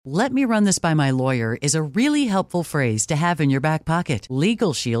"Let me run this by my lawyer" is a really helpful phrase to have in your back pocket.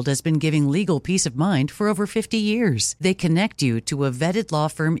 Legal Shield has been giving legal peace of mind for over 50 years. They connect you to a vetted law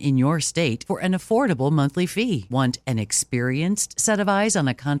firm in your state for an affordable monthly fee. Want an experienced set of eyes on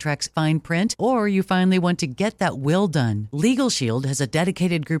a contract's fine print? Or you finally want to get that will done? Legal Shield has a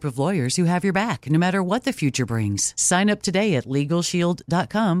dedicated group of lawyers who have your back, no matter what the future brings. Sign up today at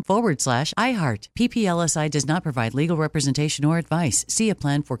LegalShield.com/iHeart. PPLSI does not provide legal representation or advice. See a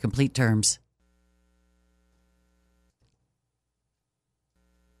plan for complete terms.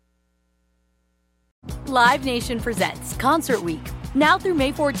 Live Nation presents Concert Week. Now through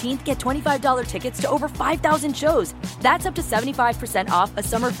May 14th, get $25 tickets to over 5,000 shows. That's up to 75% off a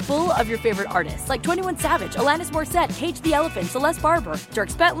summer full of your favorite artists like 21 Savage, Alanis Morissette, Cage the Elephant, Celeste Barber,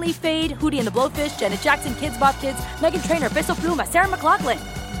 Dierks Bentley, Fade, Hootie and the Blowfish, Janet Jackson, Kids Bop Kids, Meghan Trainor, Bissell Pluma, Sarah McLachlan.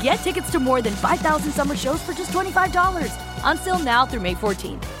 Get tickets to more than 5,000 summer shows for just $25. Until now through May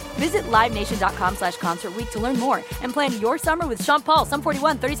 14th. Visit LiveNation.com/Concert Week to learn more and plan your summer with Sean Paul, Sum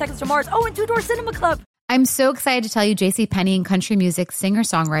 41, 30 Seconds to Mars, and Two Door Cinema Club. I'm so excited to tell you JCPenney and country music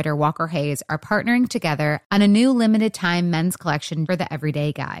singer-songwriter Walker Hayes are partnering together on a new limited-time men's collection for the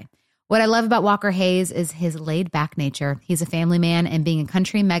everyday guy. What I love about Walker Hayes is his laid-back nature. He's a family man, and being a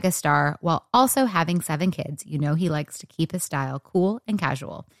country megastar while also having 7 kids, you know he likes to keep his style cool and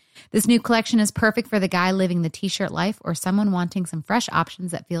casual. This new collection is perfect for the guy living the t-shirt life or someone wanting some fresh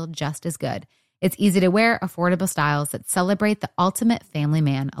options that feel just as good. It's easy to wear, affordable styles that celebrate the ultimate family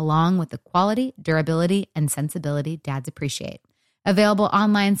man, along with the quality, durability, and sensibility dads appreciate. Available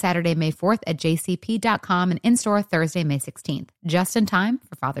online Saturday, May 4th at jcp.com and in-store Thursday, May 16th. Just in time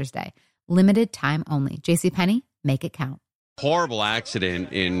for Father's Day. Limited time only. JCPenney, make it count. Horrible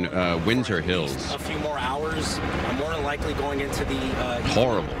accident in Windsor Hills. A few more hours. I'm more than likely going into the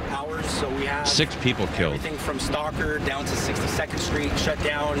horrible hours. So we have 6 people killed. Everything from Stalker down to 62nd Street shut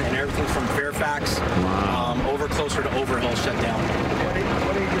down, and everything from Fairfax over closer to Overhill shut down.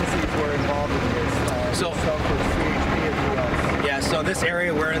 What agencies were involved in this? So this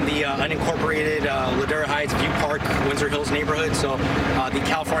area, we're in the unincorporated Ladera Heights, View Park, Windsor Hills neighborhood. So the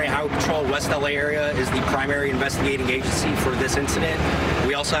California Highway Patrol West LA area is the primary investigating agency for this incident.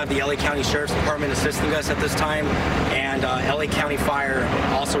 We also have the LA County Sheriff's Department assisting us at this time, and LA County Fire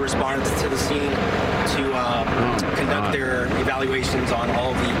also responded to the scene to conduct their evaluations on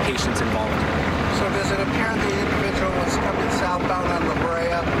all the patients involved. So does it appear the individual was coming southbound on La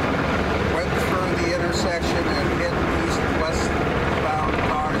Brea, went through the intersection and hit east-westbound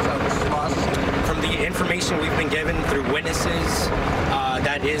cars on the Sloss? From the information we've been given through witnesses,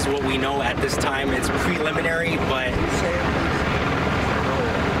 that is what we know at this time. It's preliminary, but... Were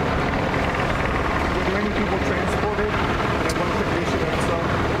there any people transported in one condition or so?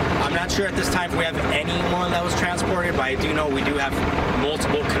 I'm not sure at this time if we have anyone that was transported, but I do know we do have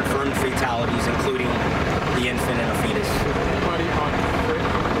multiple confirmed fatalities, including the infant and a fetus. Anybody on foot?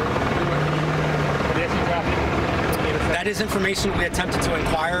 That is information we attempted to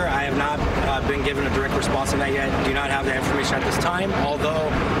inquire. I have not been given a direct response on that yet. Do not have that information at this time, although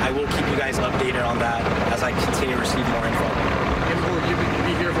I will keep you guys updated on that as I continue to receive more info. And will you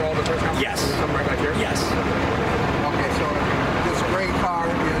be here for all the first conferences? Yes. Come right back here? Yes. Okay, so this gray car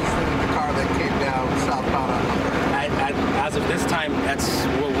is the car that came down southbound on As of this time, that's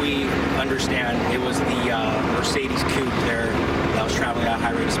what we understand. It was the Mercedes coupe there that was traveling at a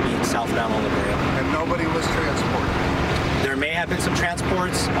high rate of speed southbound on La Brea. And nobody was transported? There may have been some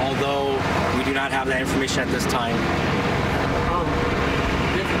transports, although we do not have that information at this time.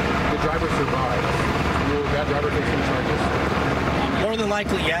 If the driver survives, will that driver take some charges? More than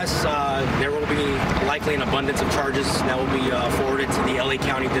likely, yes. There will be likely an abundance of charges that will be forwarded to the LA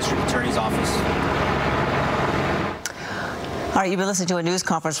County District Attorney's Office. All right, you've been listening to a news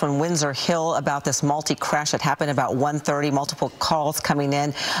conference from Windsor Hill about this multi-crash that happened about 1:30. Multiple calls coming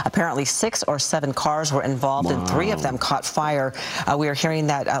in. Apparently 6 or 7 cars were involved, and 3 of them caught fire. We are hearing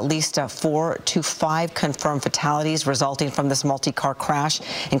that at least 4 to 5 confirmed fatalities resulting from this multi-car crash,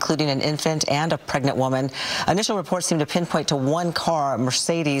 including an infant and a pregnant woman. Initial reports seem to pinpoint to one car, a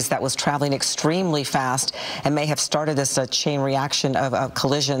Mercedes, that was traveling extremely fast and may have started this chain reaction of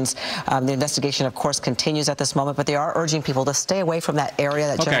collisions. The investigation, of course, continues at this moment, but they are urging people to stay away from that area,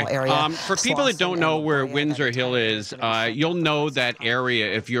 that general area. For people that don't know where Windsor Hill is, you'll know that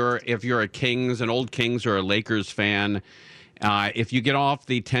area if you're a Kings, an old Kings or a Lakers fan. If you get off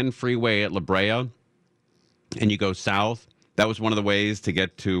the 10 freeway at La Brea and you go south, that was one of the ways to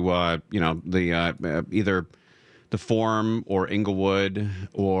get to either the Forum or Inglewood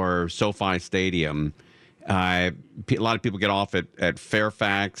or SoFi Stadium. A lot of people get off at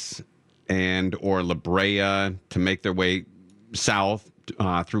Fairfax and or La Brea to make their way south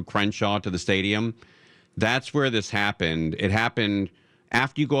through Crenshaw to the stadium. That's where this happened. It happened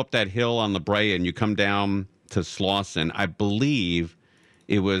after you go up that hill on La Brea and you come down to Slauson. I believe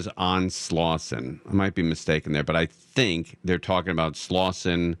it was on Slauson. I might be mistaken there, but I think they're talking about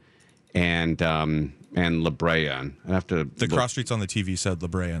Slauson and La Brea. I have to. The cross streets on the TV said La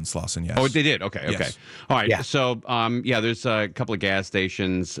Brea and Slauson. Yes. Oh, they did. Okay. Yes. Okay. All right. Yeah. So, there's a couple of gas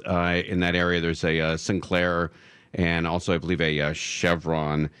stations in that area. There's a Sinclair and also, I believe, a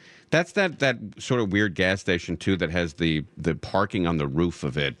Chevron. That's that sort of weird gas station too that has the parking on the roof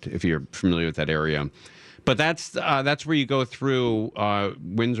of it. If you're familiar with that area. But that's where you go through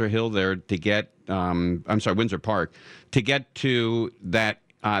Windsor Hill there to get. Windsor Park to get to that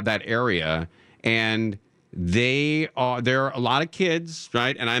area, and there are a lot of kids,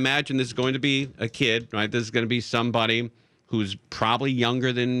 right? And I imagine this is going to be a kid, right? This is going to be somebody who's probably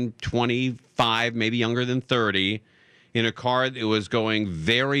younger than 25, maybe younger than 30, in a car that was going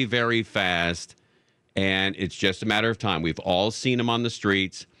very, very fast, and it's just a matter of time. We've all seen them on the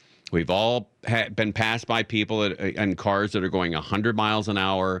streets. We've all been passed by people in cars that are going 100 miles an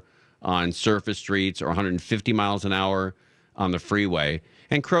hour on surface streets or 150 miles an hour on the freeway.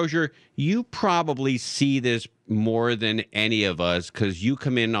 And Crozier, you probably see this more than any of us because you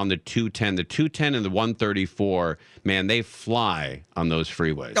come in on the 210. The 210 and the 134, man, they fly on those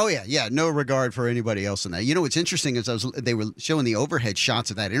freeways. Oh, yeah. No regard for anybody else in that. You know, what's interesting is they were showing the overhead shots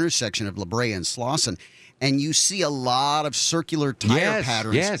of that intersection of La Brea and Slauson, and you see a lot of circular tire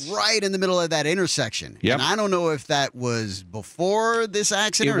patterns right in the middle of that intersection. Yep. And I don't know if that was before this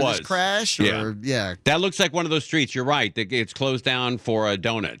accident or this crash. That looks like one of those streets. You're right. It's closed down for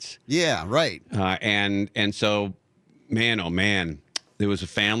donuts. Yeah, right. And so, man, oh, man, there was a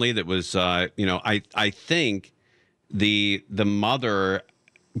family that was, I think the mother,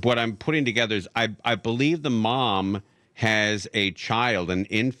 what I'm putting together is I believe the mom has a child, an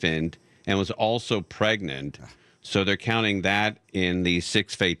infant, and was also pregnant. So they're counting that in the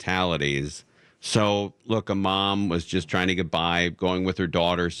 6 fatalities. So, look, a mom was just trying to get by, going with her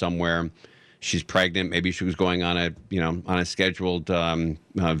daughter somewhere. She's pregnant. Maybe she was going on a scheduled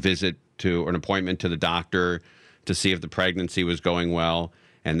visit to or an appointment to the doctor to see if the pregnancy was going well.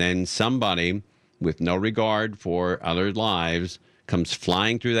 And then somebody with no regard for other lives comes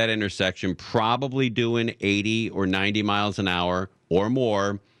flying through that intersection, probably doing 80 or 90 miles an hour or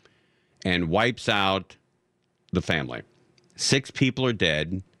more, and wipes out the family. 6 people are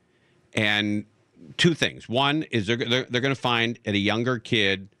dead. And 2 things. One is they're going to find a younger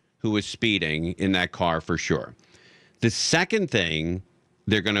kid who was speeding in that car for sure. The second thing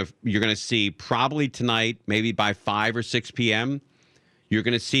you're going to see probably tonight, maybe by 5 or 6 p.m., you're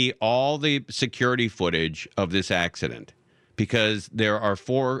going to see all the security footage of this accident because there are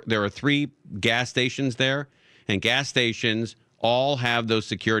 3 gas stations there, and gas stations all have those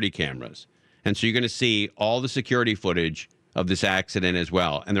security cameras. And so you're going to see all the security footage of this accident as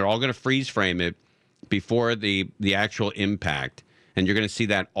well. And they're all going to freeze frame it before the actual impact. And you're going to see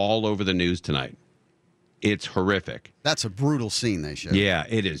that all over the news tonight. It's horrific. That's a brutal scene they showed. Yeah,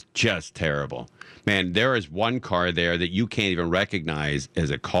 it is just terrible. Man, there is one car there that you can't even recognize as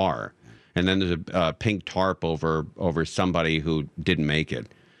a car. And then there's a pink tarp over somebody who didn't make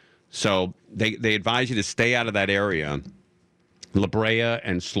it. So they advise you to stay out of that area. La Brea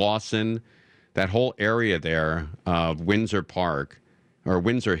and Slauson, that whole area there, Windsor Park, or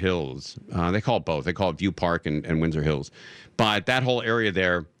Windsor Hills. They call it both. They call it View Park and Windsor Hills. But that whole area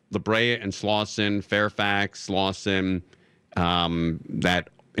there, La Brea and Slauson, Fairfax, Slauson, that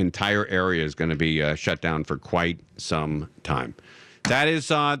entire area is going to be shut down for quite some time.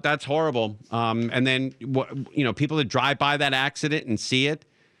 That's horrible. And then, people that drive by that accident and see it,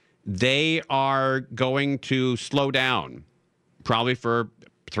 they are going to slow down. Probably for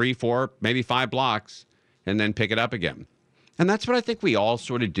 3, 4, maybe 5 blocks, and then pick it up again. And that's what I think we all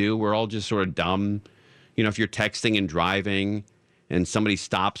sort of do. We're all just sort of dumb. If you're texting and driving and somebody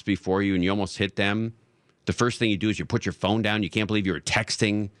stops before you and you almost hit them, the first thing you do is you put your phone down. You can't believe you were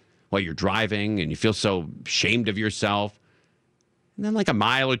texting while you're driving, and you feel so ashamed of yourself. And then like a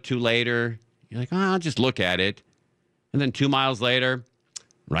mile or 2 later, you're like, I'll just look at it. And then 2 miles later,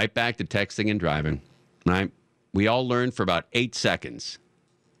 right back to texting and driving, right? We all learn for about 8 seconds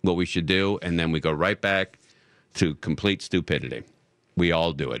what we should do, and then we go right back to complete stupidity. We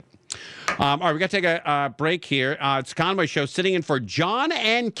all do it. All right, we got to take a break here. It's Conway Show, sitting in for John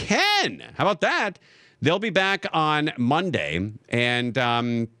and Ken. How about that? They'll be back on Monday. And,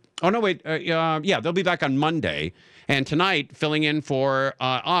 they'll be back on Monday. And tonight, filling in for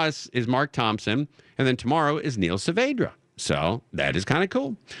us is Mark Thompson. And then tomorrow is Neil Saavedra. So that is kind of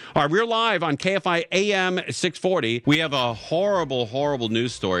cool. All right, we're live on KFI AM 640. We have a horrible, horrible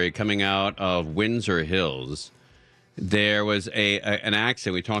news story coming out of Windsor Hills. There was an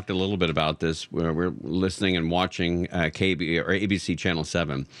accident. We talked a little bit about this. We're listening and watching ABC Channel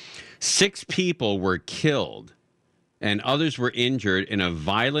 7. 6 people were killed and others were injured in a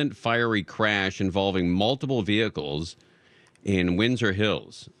violent, fiery crash involving multiple vehicles in Windsor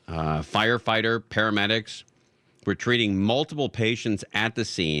Hills. Firefighter, paramedics were treating multiple patients at the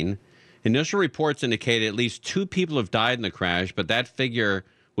scene. Initial reports indicated at least 2 people have died in the crash, but that figure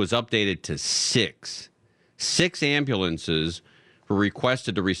was updated to 6. 6 ambulances were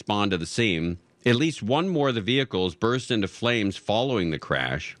requested to respond to the scene. At least one more of the vehicles burst into flames following the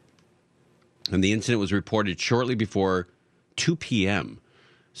crash. And the incident was reported shortly before 2 p.m.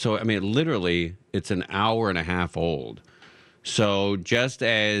 So, I mean, literally, it's an hour and a half old. So just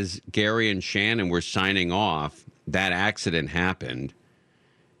as Gary and Shannon were signing off, that accident happened.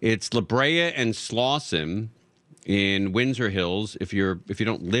 It's La Brea and Slauson in Windsor Hills. If you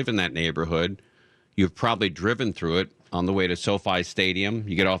don't live in that neighborhood, you've probably driven through it on the way to SoFi Stadium.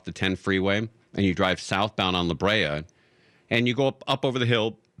 You get off the 10 freeway and you drive southbound on La Brea, and you go up over the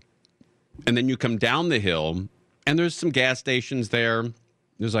hill, and then you come down the hill, and there's some gas stations there.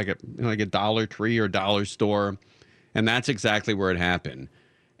 There's like a Dollar Tree or dollar store, and that's exactly where it happened.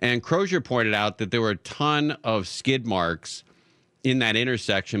 And Crozier pointed out that there were a ton of skid marks in that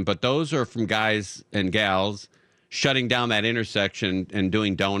intersection, but those are from guys and gals shutting down that intersection and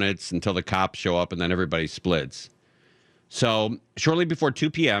doing donuts until the cops show up, and then everybody splits. So shortly before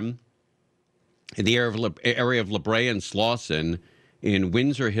 2 p.m., in the area of La Brea and Slauson in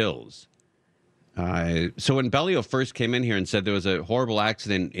Windsor Hills. So when Bellio first came in here and said there was a horrible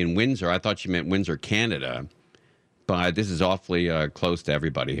accident in Windsor, I thought she meant Windsor, Canada. But this is awfully close to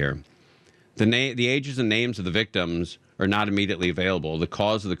everybody here. The ages and names of the victims are not immediately available. The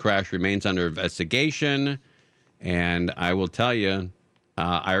cause of the crash remains under investigation. And I will tell you,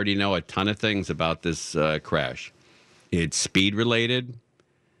 I already know a ton of things about this crash. It's speed related.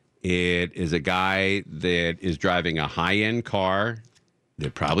 It is a guy that is driving a high-end car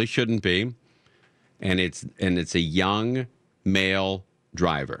that probably shouldn't be. And it's a young male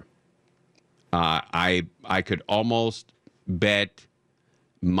driver. I could almost bet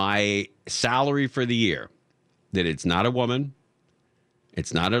my salary for the year that it's not a woman,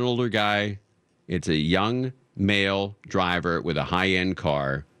 it's not an older guy, it's a young male driver with a high-end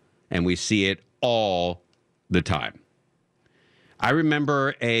car, and we see it all the time. I remember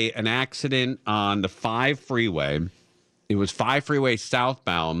an accident on the 5 freeway. It was 5 freeway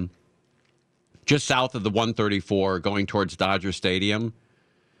southbound, just south of the 134 going towards Dodger Stadium.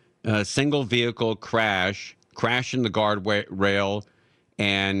 A single vehicle crashed in the guardrail,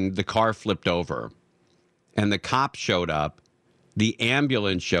 and the car flipped over. And the cops showed up. The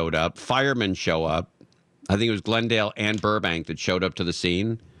ambulance showed up. Firemen show up. I think it was Glendale and Burbank that showed up to the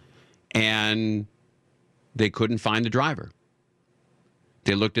scene. And they couldn't find the driver.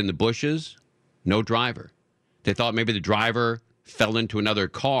 They looked in the bushes, no driver. They thought maybe the driver fell into another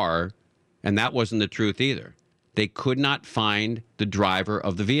car, and that wasn't the truth either. They could not find the driver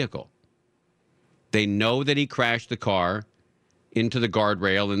of the vehicle. They know that he crashed the car into the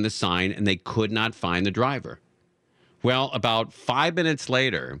guardrail and the sign, and they could not find the driver. Well, about 5 minutes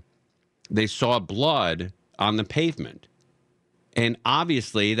later, they saw blood on the pavement. And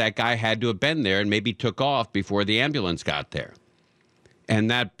obviously, that guy had to have been there and maybe took off before the ambulance got there. And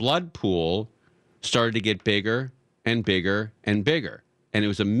that blood pool started to get bigger and bigger and bigger. And it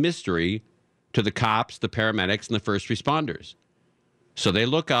was a mystery to the cops, the paramedics, and the first responders. So they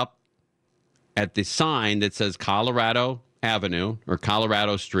look up at the sign that says Colorado Avenue or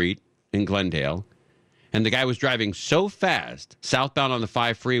Colorado Street in Glendale. And the guy was driving so fast, southbound on the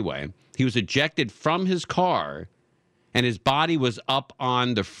 5 freeway, he was ejected from his car, and his body was up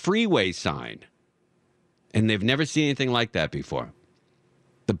on the freeway sign. And they've never seen anything like that before.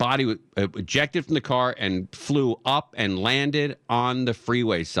 The body was ejected from the car and flew up and landed on the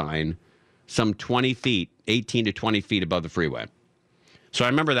freeway sign some 20 feet, 18 to 20 feet above the freeway. So I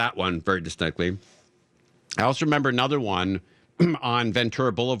remember that one very distinctly. I also remember another one on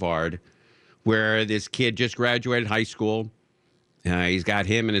Ventura Boulevard where this kid just graduated high school. He's got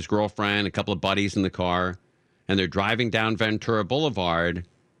him and his girlfriend, a couple of buddies in the car, and they're driving down Ventura Boulevard.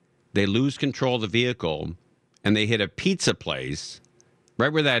 They lose control of the vehicle, and they hit a pizza place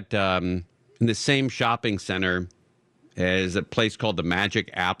right where that, in the same shopping center as a place called the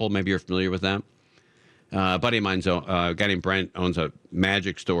Magic Apple. Maybe you're familiar with that. A buddy of mine's, a guy named Brent, owns a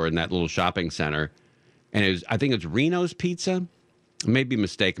Magic store in that little shopping center. And I think it's Reno's Pizza. I may be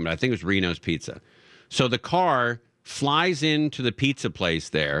mistaken, but I think it was Reno's Pizza. So the car flies into the pizza place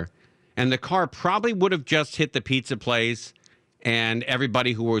there, and the car probably would have just hit the pizza place, and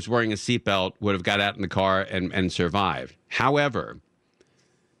everybody who was wearing a seatbelt would have got out in the car and survived. However,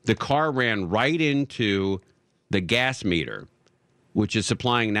 the car ran right into the gas meter, which is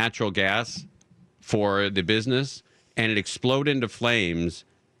supplying natural gas for the business, and it exploded into flames,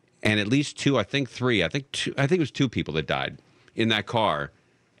 and at least two, I think three, I think it was two people that died in that car,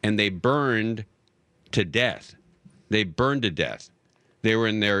 and they burned to death. They burned to death. They were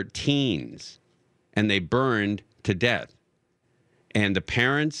in their teens, and they burned to death. And the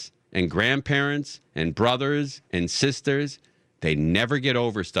parents and grandparents and brothers and sisters, they never get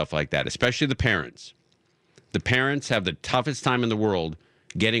over stuff like that, especially the parents. The parents have the toughest time in the world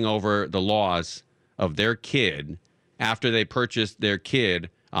getting over the loss of their kid after they purchased their kid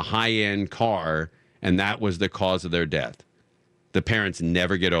a high-end car, and that was the cause of their death. The parents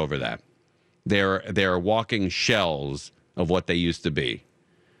never get over that. They're walking shells of what they used to be,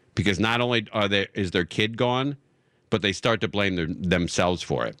 because not only is their kid gone, but they start to blame themselves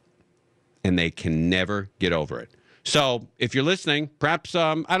for it, and they can never get over it. So if you're listening, perhaps,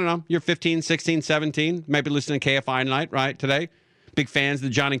 I don't know, you're 15, 16, 17, maybe listening to KFI tonight, right, today. Big fans of the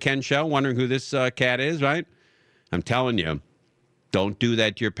John and Ken show, wondering who this cat is, right? I'm telling you, don't do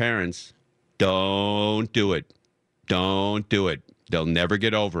that to your parents. Don't do it. Don't do it. They'll never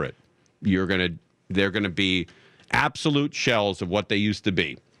get over it. They're gonna be absolute shells of what they used to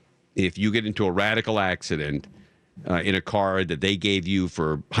be. If you get into a radical accident in a car that they gave you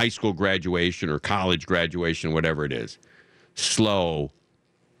for high school graduation or college graduation, whatever it is, slow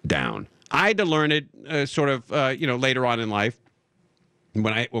down. I had to learn it later on in life.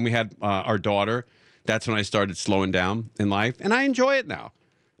 When we had our daughter, that's when I started slowing down in life, and I enjoy it now.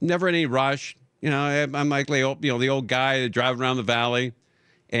 Never in any rush. I'm like the old guy that driving around the valley,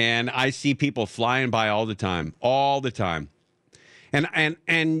 and I see people flying by all the time. And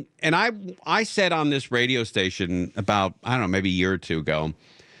I said on this radio station about, I don't know, maybe a year or two ago,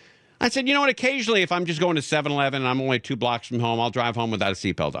 I said, you know what, occasionally if I'm just going to 7-Eleven and I'm only 2 blocks from home, I'll drive home without a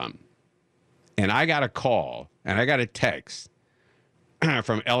seatbelt on. And I got a call and I got a text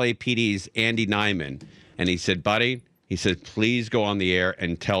from LAPD's Andy Nyman. And he said, buddy, he said, please go on the air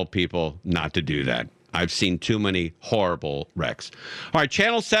and tell people not to do that. I've seen too many horrible wrecks. All right,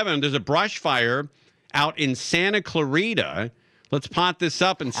 Channel 7, there's a brush fire out in Santa Clarita. Let's pot this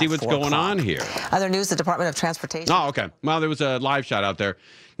up and see what's going on here. Other news, the Department of Transportation. Oh, okay. Well, there was a live shot out there.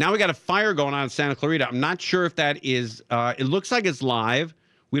 Now we got a fire going on in Santa Clarita. I'm not sure if that is, it looks like it's live.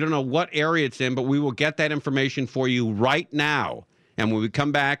 We don't know what area it's in, but we will get that information for you right now. And when we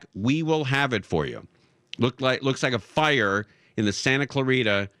come back, we will have it for you. Looks like a fire in the Santa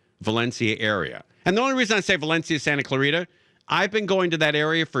Clarita, Valencia area. And the only reason I say Valencia, Santa Clarita, I've been going to that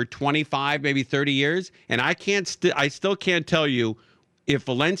area for 25, maybe 30 years, and I still can't tell you if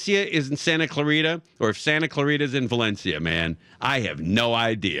Valencia is in Santa Clarita or if Santa Clarita is in Valencia, man. I have no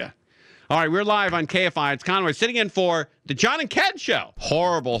idea. All right, we're live on KFI. It's Conway sitting in for the John and Ken Show.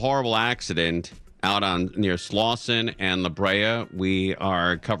 Horrible, horrible accident out near Slauson and La Brea. We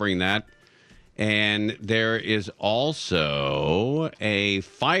are covering that. And there is also a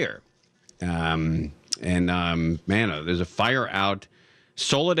fire. There's a fire out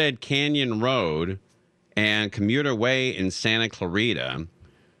Soledad Canyon Road and Commuter Way in Santa Clarita.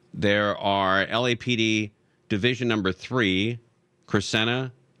 There are LAPD Division Number 3,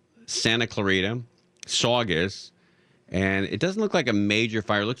 Crescenta, Santa Clarita, Saugus, and it doesn't look like a major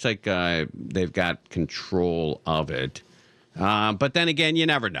fire. It looks like they've got control of it. But then again, you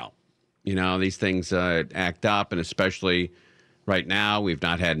never know. These things act up, and especially right now, we've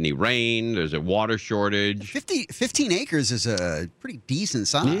not had any rain. There's a water shortage. 15 acres is a pretty decent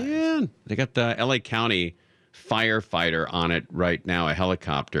size. Yeah. They got the L.A. County firefighter on it right now, a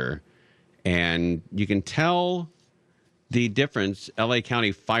helicopter. And you can tell the difference. L.A.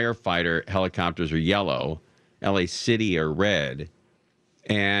 County firefighter helicopters are yellow. L.A. City are red.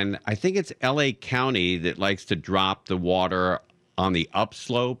 And I think it's L.A. County that likes to drop the water on the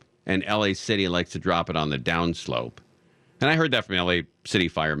upslope, and L.A. City likes to drop it on the downslope. And I heard that from LA City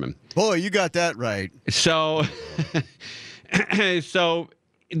firemen. Boy, you got that right. So,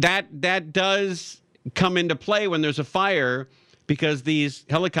 that does come into play when there's a fire, because these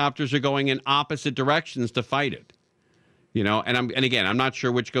helicopters are going in opposite directions to fight it. And again, I'm not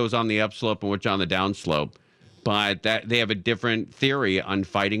sure which goes on the upslope and which on the downslope, but that they have a different theory on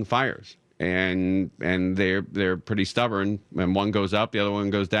fighting fires, and they're pretty stubborn. When one goes up, the other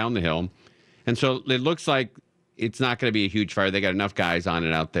one goes down the hill, and so it looks like it's not going to be a huge fire. They got enough guys on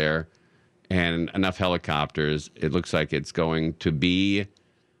it out there and enough helicopters. It looks like it's going to be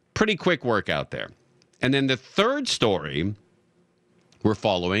pretty quick work out there. And then the third story we're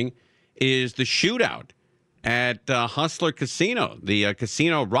following is the shootout at Hustler Casino, the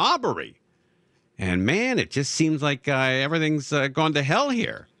casino robbery. And, man, it just seems like everything's gone to hell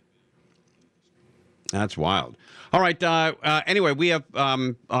here. That's wild. All right. Anyway, we have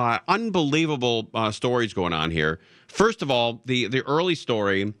unbelievable stories going on here. First of all, the early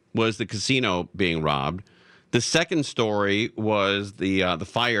story was the casino being robbed. The second story was the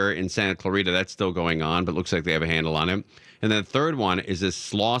fire in Santa Clarita. That's still going on, but looks like they have a handle on it. And then the third one is this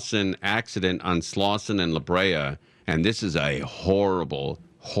Slauson accident on Slauson and La Brea. And this is a horrible,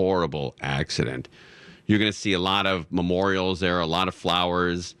 horrible accident. You're going to see a lot of memorials there, a lot of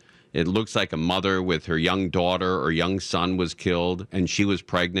flowers. It looks like a mother with her young daughter or young son was killed, and she was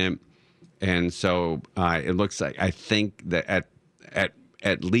pregnant. And so it looks like, I think that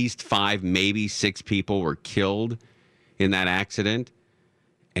at least 5, maybe 6 people were killed in that accident.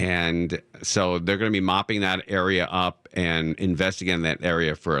 And so they're going to be mopping that area up and investigating that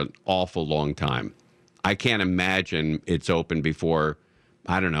area for an awful long time. I can't imagine it's open before,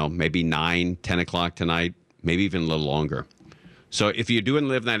 I don't know, maybe 9, 10 o'clock tonight, maybe even a little longer. So if you do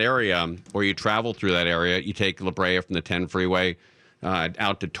live in that area or you travel through that area, you take La Brea from the 10 freeway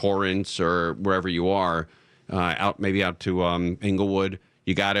out to Torrance or wherever you are, maybe out to Inglewood,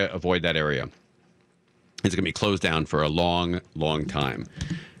 you got to avoid that area. It's going to be closed down for a long, long time.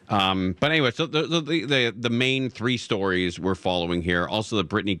 But anyway, so the main 3 stories we're following here. Also, the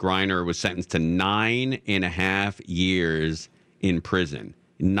Brittany Griner was sentenced to 9.5 years in prison.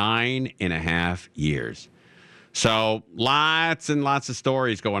 9.5 years. So lots and lots of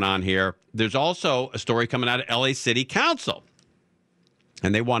stories going on here. There's also a story coming out of LA City Council.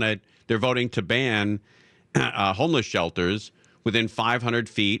 And they're voting to ban homeless shelters within 500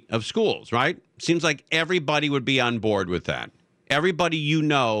 feet of schools, right? Seems like everybody would be on board with that. Everybody you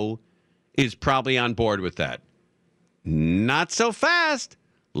know is probably on board with that. Not so fast.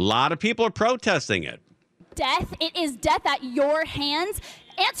 A lot of people are protesting it. Death, it is death at your hands.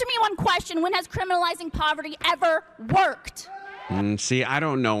 Answer me one question. When has criminalizing poverty ever worked? See, I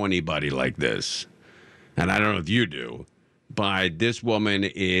don't know anybody like this. And I don't know if you do. But this woman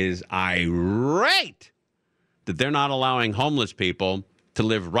is irate that they're not allowing homeless people to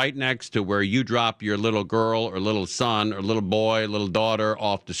live right next to where you drop your little girl or little son or little boy, little daughter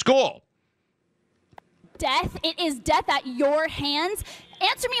off to school. Death, it is death at your hands.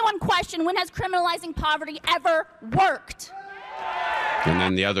 Answer me one question. When has criminalizing poverty ever worked? And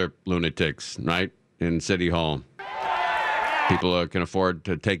then the other lunatics, right, in City Hall. People can afford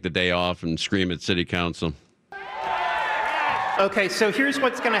to take the day off and scream at City Council. Okay, so here's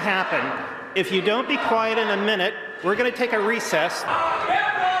what's going to happen. If you don't be quiet in a minute, we're going to take a recess.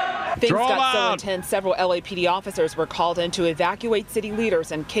 Things got so intense, several LAPD officers were called in to evacuate city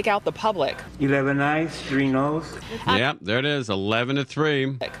leaders and kick out the public. 11 ayes, 3 noes. Yep, there it is,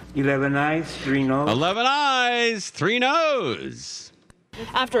 11-3. 11 ayes, 3 noes. 11 ayes, 3 noes.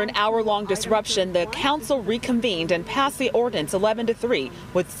 After an hour-long disruption, the council reconvened and passed the ordinance 11-3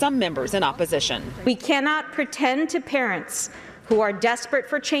 with some members in opposition. We cannot pretend to parents who are desperate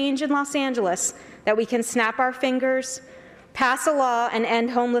for change in Los Angeles that we can snap our fingers, pass a law, and end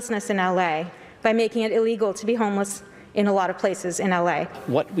homelessness in LA by making it illegal to be homeless in a lot of places in LA.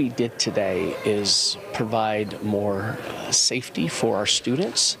 What we did today is provide more safety for our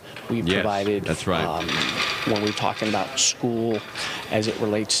students. We provided, that's right. When we're talking about school as it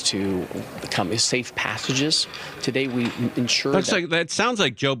relates to safe passages, today we ensure that sounds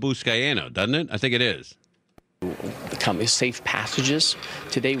like Joe Buscaino, doesn't it? I think it is. Become safe passages.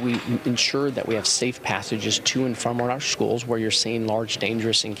 Today we ensure that we have safe passages to and from our schools where you're seeing large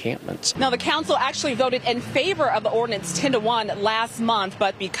dangerous encampments. Now the council actually voted in favor of the ordinance 10-1 last month,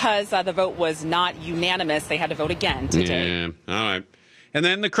 but because the vote was not unanimous, they had to vote again today. Yeah, all right. And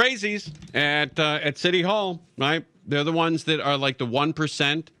then the crazies at City Hall, right? They're the ones that are like the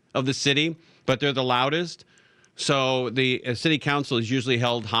 1% of the city, but they're the loudest. So the city council is usually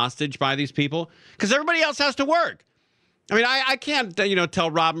held hostage by these people because everybody else has to work. I mean, I can't,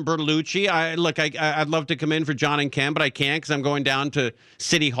 tell Robin Bertolucci, I'd love to come in for John and Ken, but I can't because I'm going down to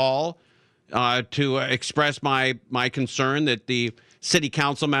City Hall to express my concern that the city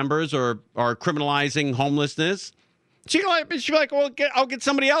council members are criminalizing homelessness. She'd be like, well, I'll get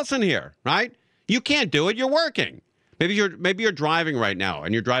somebody else in here, right? You can't do it. You're working. Maybe you're driving right now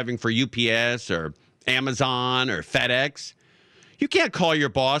and you're driving for UPS or Amazon or FedEx. You can't call your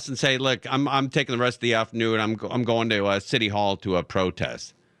boss and say, look, I'm taking the rest of the afternoon. I'm going to City Hall to a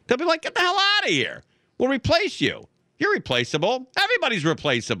protest. They'll be like, get the hell out of here. We'll replace you. You're replaceable. Everybody's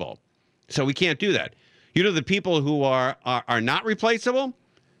replaceable. So we can't do that. The people who are not replaceable,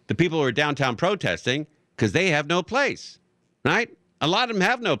 the people who are downtown protesting because they have no place, right? A lot of them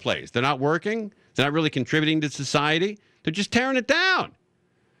have no place. They're not working. They're not really contributing to society. They're just tearing it down.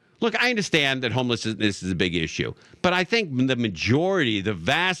 Look, I understand that homelessness is a big issue, but I think the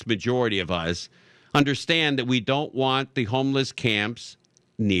vast majority of us understand that we don't want the homeless camps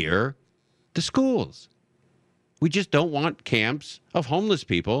near the schools. We just don't want camps of homeless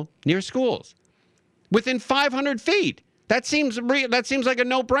people near schools. Within 500 feet. That seems like a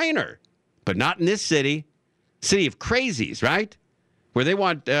no-brainer. But not in this city. City of crazies, right? Where they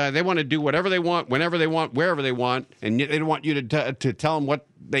want to do whatever they want, whenever they want, wherever they want, and they don't want you to tell them what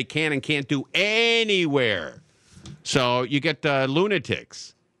they can and can't do anywhere. So you get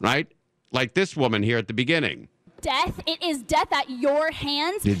lunatics, right? Like this woman here at the beginning. Death. It is death at your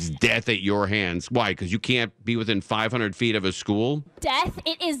hands. It's death at your hands. Why? Because you can't be within 500 feet of a school? Death.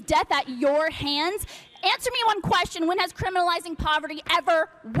 It is death at your hands. Answer me one question. When has criminalizing poverty ever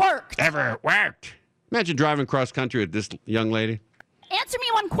worked? Ever worked? Imagine driving cross country with this young lady. Answer me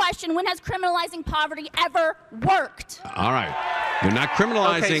one question. When has criminalizing poverty ever worked? All right. They're not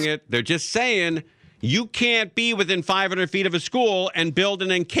criminalizing it. They're just saying you can't be within 500 feet of a school and build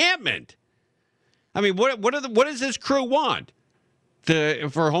an encampment. I mean, what does this crew want?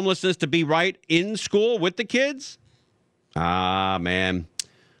 For homelessness to be right in school with the kids? Ah, man.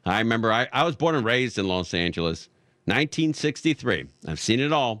 I remember I was born and raised in Los Angeles, 1963. I've seen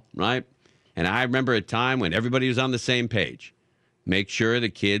it all, right? And I remember a time when everybody was on the same page. Make sure the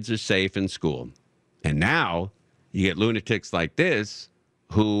kids are safe in school. And now you get lunatics like this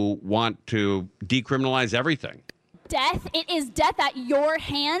who want to decriminalize everything. Death. It is death at your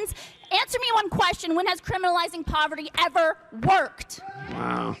hands. Answer me one question. When has criminalizing poverty ever worked?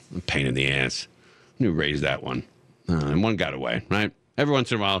 Wow. A pain in the ass. Who raised that one? And one got away, right? Every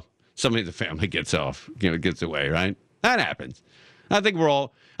once in a while, somebody in the family gets away, right? That happens. I think we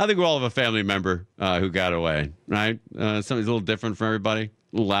all have a family member who got away, right? Somebody's a little different from everybody, a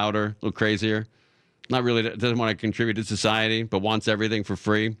little louder, a little crazier. Not really, doesn't want to contribute to society, but wants everything for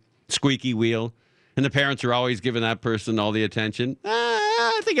free. Squeaky wheel. And the parents are always giving that person all the attention.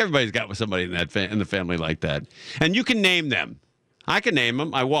 I think everybody's got somebody in the family like that. And you can name them. I can name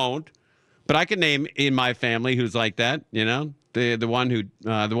them. I won't. But I can name in my family who's like that, you know? The ones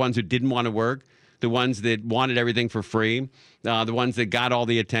who didn't want to work, the ones that wanted everything for free, the ones that got all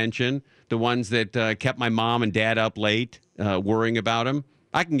the attention, the ones that kept my mom and dad up late worrying about them.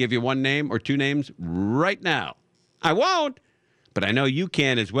 I can give you one name or two names right now. I won't, but I know you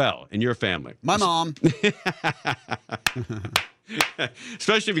can as well in your family. My mom.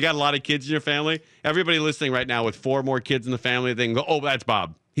 Especially if you got a lot of kids in your family. Everybody listening right now with 4 more kids in the family, they can go, oh, that's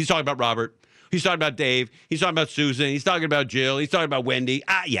Bob. He's talking about Robert. He's talking about Dave. He's talking about Susan. He's talking about Jill. He's talking about Wendy.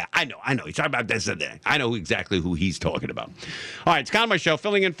 Yeah, I know. He's talking about this and that. I know exactly who he's talking about. All right, it's kind of my show.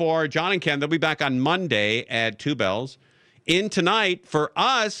 Filling in for John and Ken. They'll be back on Monday at 2 bells. In tonight for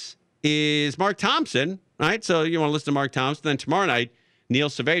us is Mark Thompson. All right, so you want to listen to Mark Thompson. Then tomorrow night, Neil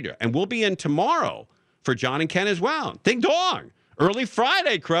Saavedra. And we'll be in tomorrow for John and Ken as well. Ding dong. Early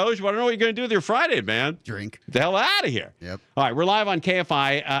Friday, Crows. You want to know what you're going to do with your Friday, man? Drink. Get the hell out of here. Yep. All right, we're live on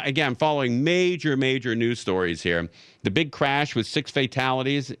KFI. Again, following major news stories here. The big crash with 6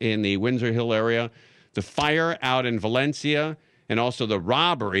 fatalities in the Windsor Hill area, the fire out in Valencia, and also the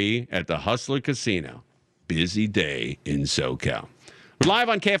robbery at the Hustler Casino. Busy day in SoCal. We're live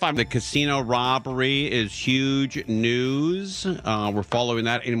on KFI. The casino robbery is huge news. We're following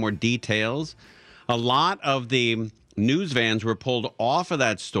that in more details. A lot of the news vans were pulled off of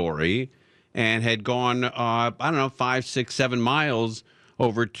that story and had gone, 5, 6, 7 miles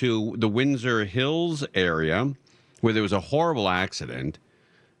over to the Windsor Hills area where there was a horrible accident.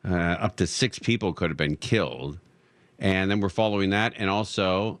 Up to 6 people could have been killed. And then we're following that. And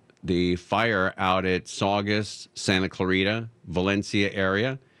also the fire out at Saugus, Santa Clarita, Valencia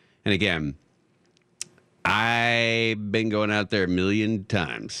area. And again, I've been going out there a million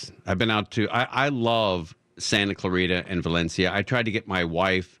times. I've been out to, I love Santa Clarita and Valencia. I tried to get my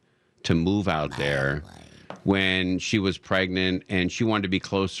wife to move out there when she was pregnant, and she wanted to be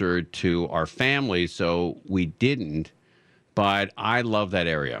closer to our family, so we didn't. But I love that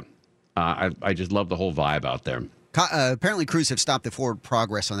area. I just love the whole vibe out there. Apparently, crews have stopped the forward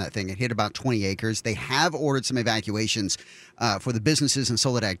progress on that thing. It hit about 20 acres. They have ordered some evacuations for the businesses in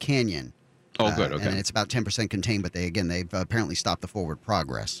Soledad Canyon. Oh, good. Okay. And it's about 10% contained, but they've apparently stopped the forward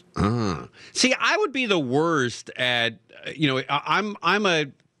progress. See, I would be the worst at, I'm a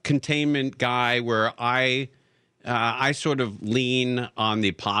containment guy where I sort of lean on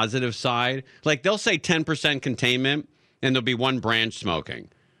the positive side. Like they'll say 10% containment and there'll be one branch smoking.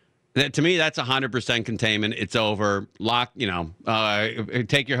 To me, that's 100% containment. It's over. Lock,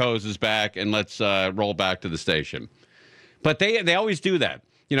 take your hoses back and let's roll back to the station. But they always do that.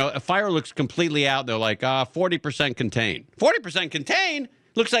 A fire looks completely out. They're like, 40% contained. 40% contained?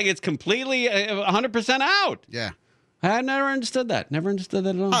 Looks like it's completely 100% out. Yeah. I never understood that. Never understood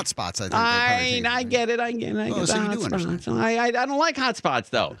that at all. Hot spots, I think. I get it. I get Oh, so you do understand. I don't like hot spots,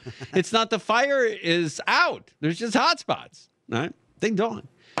 though. It's not the fire is out. There's just hot spots. All right? Ding dong.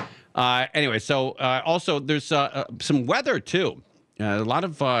 Anyway, so also there's some weather, too. A lot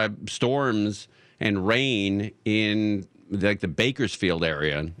of storms and rain in the Bakersfield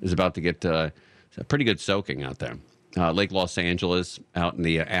area is about to get a pretty good soaking out there. Lake Los Angeles out in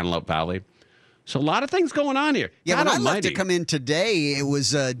the Antelope Valley. So a lot of things going on here. Yeah, God when I left almighty. to come in today, it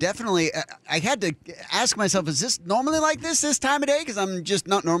was definitely, I had to ask myself, is this normally like this time of day? Because I'm just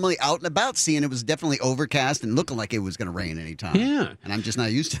not normally out and about, seeing it was definitely overcast and looking like it was going to rain anytime. Yeah. And I'm just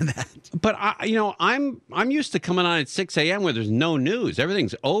not used to that. But, I'm used to coming on at 6 a.m. where there's no news.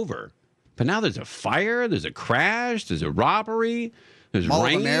 Everything's over. But now there's a fire, there's a crash, there's a robbery, there's Mall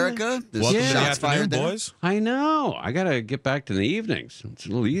rain. of America, there's Welcome to the shots fired afternoon, there. boys. I know. I got to get back to the evenings. It's a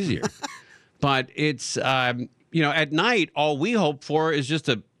little easier. But it's, at night, all we hope for is just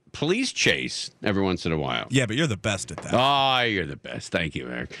a police chase every once in a while. Yeah, but you're the best at that. Oh, you're the best. Thank you,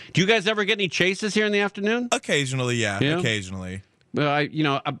 Eric. Do you guys ever get any chases here in the afternoon? Occasionally, yeah. Occasionally. Well,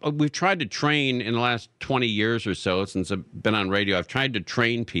 we've tried to train in the last 20 years or so since I've been on radio. I've tried to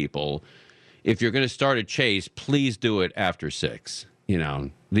train people. If you're going to start a chase, please do it after 6.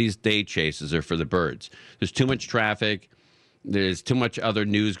 These day chases are for the birds. There's too much traffic. There's too much other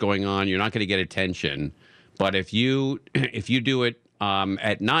news going on. You're not going to get attention. But if you do it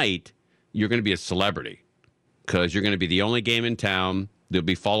at night, you're going to be a celebrity because you're going to be the only game in town. They'll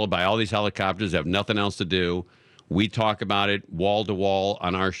be followed by all these helicopters that have nothing else to do. We talk about it wall to wall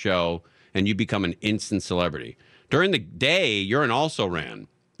on our show, and you become an instant celebrity. During the day, you're an also-ran.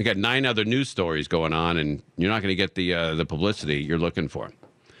 You got 9 other news stories going on, and you're not going to get the publicity you're looking for.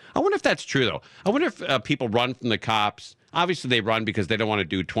 I wonder if that's true, though. I wonder if people run from the cops. Obviously, they run because they don't want to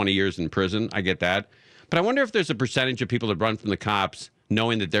do 20 years in prison. I get that. But I wonder if there's a percentage of people that run from the cops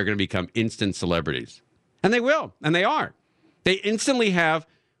knowing that they're going to become instant celebrities. And they will, and they are. They instantly have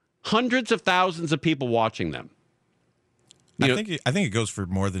hundreds of thousands of people watching them. I think it goes for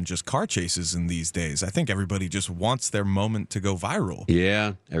more than just car chases in these days. I think everybody just wants their moment to go viral.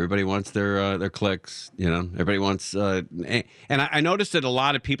 Yeah, everybody wants their clicks. Everybody wants. And I noticed that a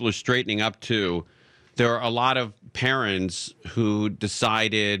lot of people are straightening up too. There are a lot of parents who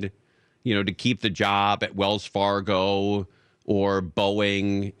decided, to keep the job at Wells Fargo or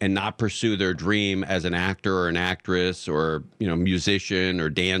Boeing and not pursue their dream as an actor or an actress or musician or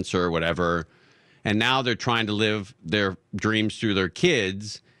dancer or whatever. And now they're trying to live their dreams through their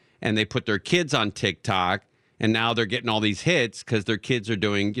kids, and they put their kids on TikTok, and now they're getting all these hits because their kids are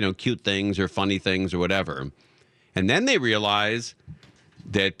doing, cute things or funny things or whatever. And then they realize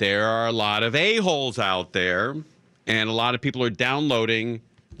that there are a lot of a-holes out there, and a lot of people are downloading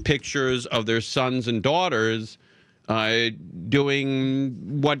pictures of their sons and daughters doing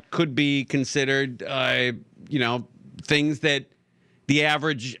what could be considered, things that the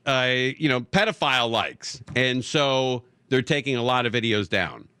average, pedophile likes. And so they're taking a lot of videos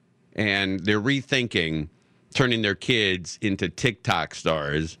down, and they're rethinking turning their kids into TikTok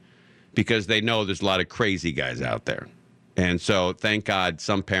stars because they know there's a lot of crazy guys out there. And so thank God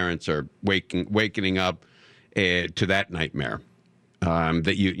some parents are wakening up to that nightmare.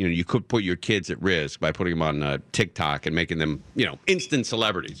 That you could put your kids at risk by putting them on TikTok and making them, instant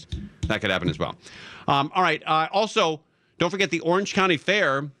celebrities. That could happen as well. All right. Also, don't forget the Orange County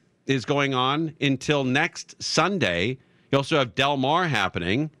Fair is going on until next Sunday. You also have Del Mar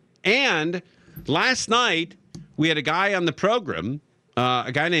happening. And last night, we had a guy on the program, a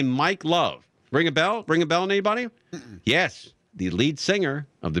guy named Mike Love. Ring a bell? Ring a bell, anybody? Yes, the lead singer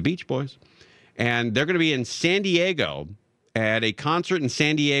of the Beach Boys. And they're going to be in San Diego at a concert in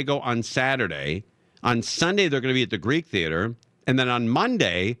San Diego on Saturday. On Sunday, they're going to be at the Greek Theater. And then on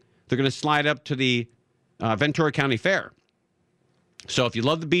Monday, they're going to slide up to the Ventura County Fair. So if you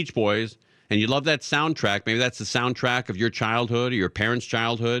love the Beach Boys and you love that soundtrack, maybe that's the soundtrack of your childhood or your parents'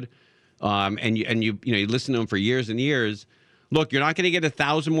 childhood, and you listen to them for years and years. Look, you're not going to get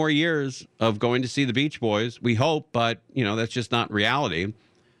 1,000 more years of going to see the Beach Boys. We hope, but that's just not reality.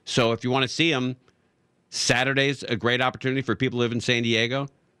 So if you want to see them, Saturday's a great opportunity for people who live in San Diego.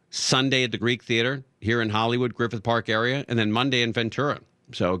 Sunday at the Greek Theater here in Hollywood, Griffith Park area, and then Monday in Ventura.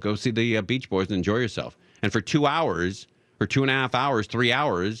 So go see the Beach Boys and enjoy yourself. And for 2 hours or 2.5 hours, 3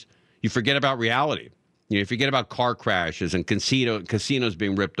 hours, you forget about reality. You know, you forget about car crashes and casinos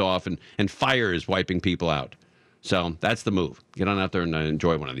being ripped off and fires wiping people out. So that's the move. Get on out there and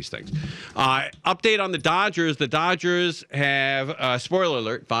enjoy one of these things. Update on the Dodgers. The Dodgers have, spoiler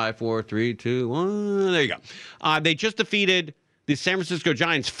alert, 5, 4, 3, 2, 1. There you go. They just defeated the San Francisco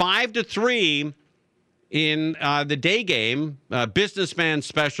Giants 5-3 in the day game. Businessman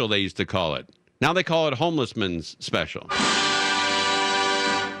special, they used to call it. Now they call it homelessman's special.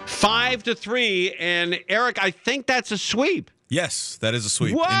 5-3. And, Eric, I think that's a sweep. Yes, that is a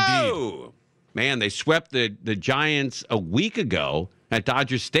sweep. Whoa! Indeed. Man, they swept the Giants a week ago at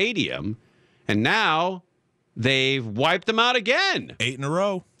Dodger Stadium, and now they've wiped them out again. 8 in a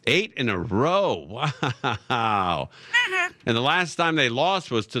row. 8 in a row. Wow. And the last time they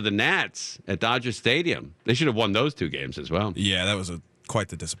lost was to the Nats at Dodger Stadium. They should have won those 2 games as well. Yeah, that was quite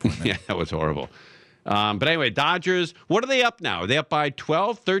the disappointment. Yeah, that was horrible. But anyway, Dodgers, what are they up now? Are they up by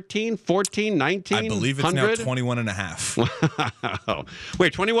 12, 13, 14, 19? I believe it's 100? now 21 and a half. Wow.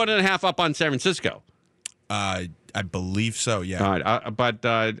 Wait, 21 and a half up on San Francisco? I believe so, yeah. All right, but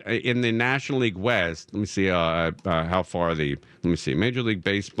in the National League West, let me see how far let me see, Major League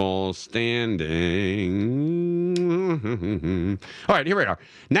Baseball standing. All right, here we are.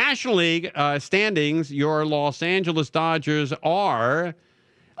 National League standings, your Los Angeles Dodgers are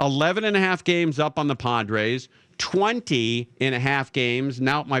 11 and a half games up on the Padres, 20 and a half games.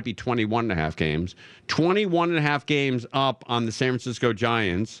 Now it might be 21 and a half games. 21 and a half games up on the San Francisco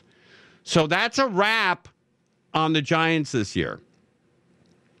Giants. So that's a wrap on the Giants this year.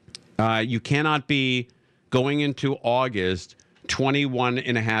 You cannot be going into August 21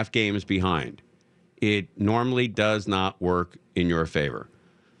 and a half games behind. It normally does not work in your favor.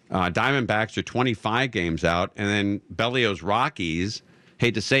 Diamondbacks are 25 games out, and then Bellio's Rockies,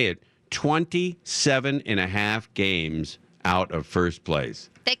 hate to say it, 27 and a half games out of first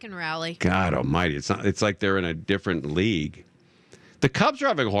place. They can rally. God almighty. It's like they're in a different league. The Cubs are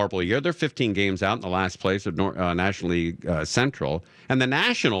having a horrible year. They're 15 games out in the last place of National League Central. And the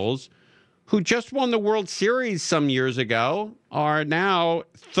Nationals, who just won the World Series some years ago, are now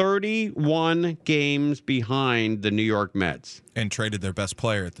 31 games behind the New York Mets. And traded their best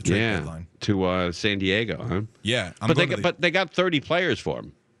player at the trade deadline. To San Diego, huh? Yeah. But they got 30 players for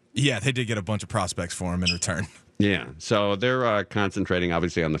him. Yeah, they did get a bunch of prospects for him in return. Yeah, so they're concentrating,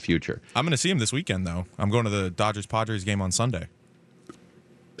 obviously, on the future. I'm going to see him this weekend, though. I'm going to the Dodgers-Padres game on Sunday.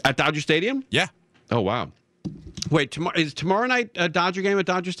 At Dodger Stadium? Yeah. Oh, wow. Wait, is tomorrow night a Dodger game at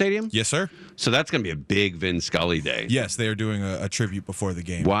Dodger Stadium? Yes, sir. So that's going to be a big Vin Scully day. Yes, they are doing a tribute before the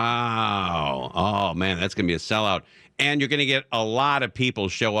game. Wow. Oh, man, that's going to be a sellout. And you're going to get a lot of people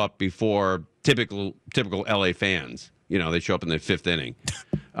show up before typical LA fans. You know, they show up in the fifth inning.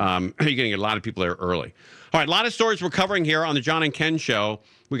 You're going to get a lot of people there early. All right, a lot of stories we're covering here on the John and Ken Show.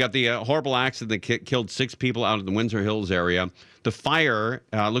 We got the horrible accident that killed 6 people out in the Windsor Hills area. The fire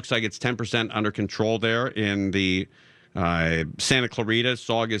looks like it's 10% under control there in the Santa Clarita,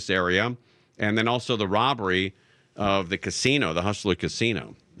 Saugus area. And then also the robbery of the casino, the Hustler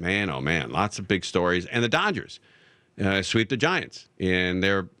Casino. Man, oh, man, lots of big stories. And the Dodgers sweep the Giants in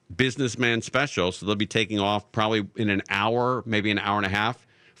their businessman special. So they'll be taking off probably in an hour, maybe an hour and a half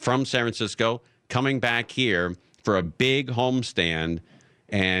from San Francisco, coming back here for a big homestand.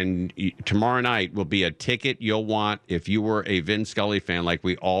 And tomorrow night will be a ticket you'll want if you were a Vin Scully fan like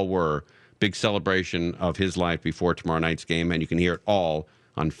we all were. Big celebration of his life before tomorrow night's game, and you can hear it all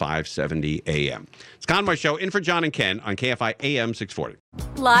on 570 AM. It's Conway Show, in for John and Ken on KFI AM 640.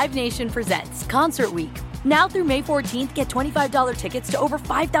 Live Nation presents Concert Week. Now through May 14th, get $25 tickets to over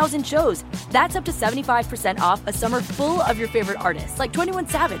 5,000 shows. That's up to 75% off a summer full of your favorite artists like 21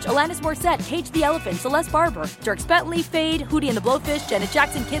 Savage, Alanis Morissette, Cage the Elephant, Celeste Barber, Dierks Bentley, Fade, Hootie and the Blowfish, Janet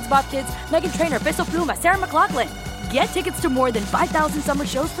Jackson, Kids Bop Kids, Meghan Trainor, Bissell Pluma, Sarah McLachlan. Get tickets to more than 5,000 summer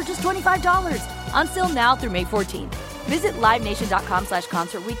shows for just $25. Until now through May 14th. Visit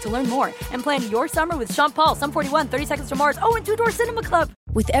LiveNation.com/concertweek to learn more and plan your summer with Sean Paul, Sum 41, 30 Seconds to Mars, and Two Door Cinema Club.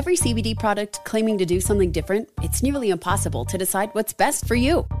 With every CBD product claiming to do something different, it's nearly impossible to decide what's best for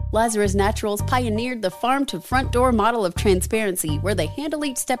you. Lazarus Naturals pioneered the farm-to-front-door model of transparency, where they handle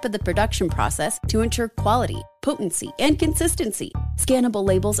each step of the production process to ensure quality, potency, and consistency. Scannable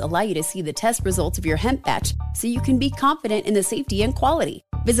labels allow you to see the test results of your hemp batch, so you can be confident in the safety and quality.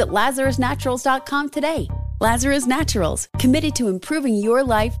 Visit LazarusNaturals.com today. Lazarus Naturals, committed to improving your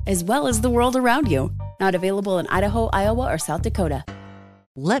life as well as the world around you. Not available in Idaho, Iowa, or South Dakota.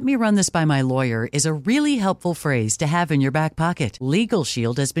 "Let me run this by my lawyer" is a really helpful phrase to have in your back pocket. Legal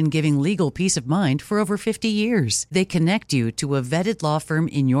Shield has been giving legal peace of mind for over 50 years. They connect you to a vetted law firm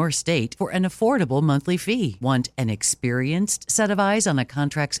in your state for an affordable monthly fee. Want an experienced set of eyes on a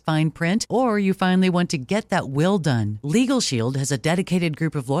contract's fine print? Or you finally want to get that will done? Legal Shield has a dedicated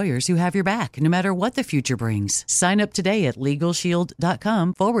group of lawyers who have your back, no matter what the future brings. Sign up today at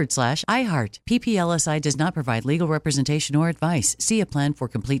LegalShield.com/iHeart. PPLSI does not provide legal representation or advice. See a plan for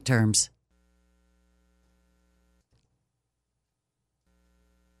complete terms.